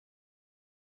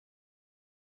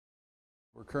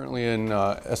We're currently in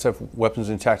SF Weapons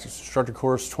and Tactics Instructor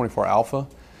Course 24 Alpha.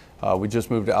 We just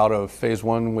moved out of Phase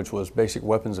 1, which was Basic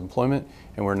Weapons Employment,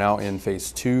 and we're now in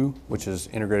Phase 2, which is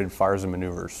Integrated Fires and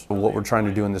Maneuvers. What we're trying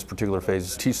to do in this particular phase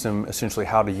is teach them essentially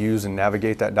how to use and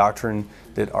navigate that doctrine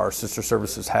that our sister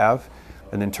services have,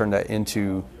 and then turn that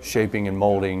into shaping and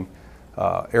molding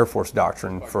Air Force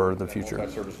doctrine for the future.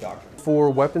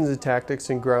 For weapons and tactics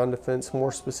and ground defense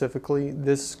more specifically,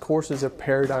 this course is a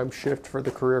paradigm shift for the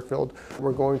career field.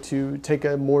 We're going to take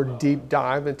a more deep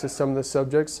dive into some of the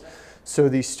subjects so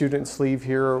these students leave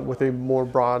here with a more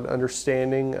broad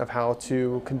understanding of how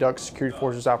to conduct security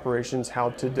forces operations,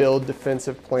 how to build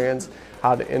defensive plans,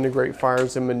 how to integrate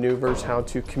fires and maneuvers, how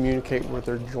to communicate with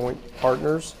their joint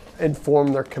partners,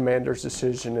 inform their commander's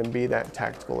decision, and be that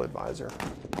tactical advisor.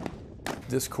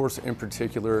 This course in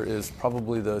particular is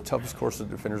probably the toughest course that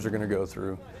defenders are going to go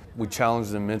through. We challenge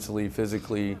them mentally,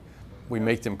 physically. We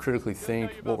make them critically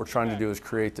think. What we're trying to do is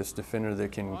create this defender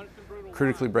that can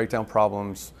critically break down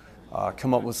problems,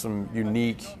 come up with some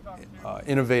unique,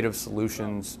 innovative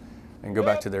solutions, and go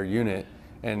back to their unit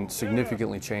and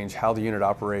significantly change how the unit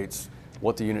operates,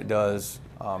 what the unit does,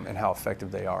 and how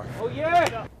effective they are. Oh,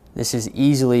 yeah. This is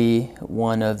easily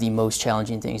one of the most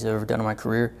challenging things I've ever done in my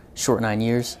career, short 9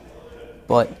 years.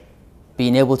 But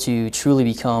being able to truly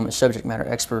become a subject matter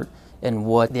expert in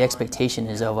what the expectation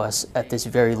is of us at this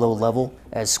very low level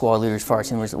as squad leaders, fire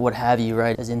team leaders, what have you,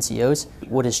 right, as NCOs,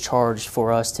 what is charged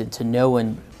for us to know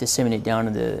and disseminate down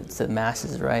to the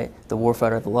masses, right, the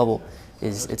warfighter at the level,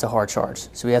 it's a hard charge.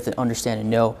 So we have to understand and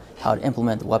know how to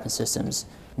implement the weapon systems,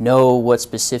 know what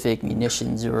specific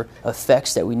munitions or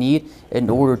effects that we need in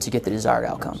order to get the desired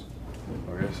outcome.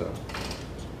 Okay, so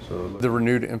the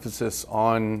renewed emphasis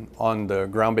on the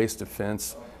ground-based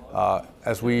defense,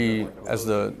 as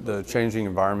the changing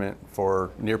environment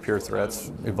for near-peer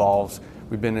threats evolves.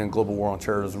 We've been in global war on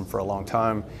terrorism for a long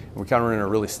time, and we kind of are in a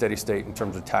really steady state in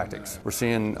terms of tactics. We're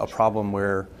seeing a problem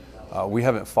where we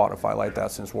haven't fought a fight like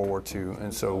that since World War II,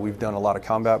 and so we've done a lot of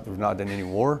combat, but we've not done any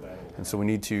war, and so we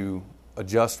need to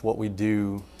adjust what we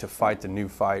do to fight the new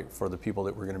fight for the people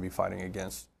that we're going to be fighting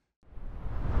against.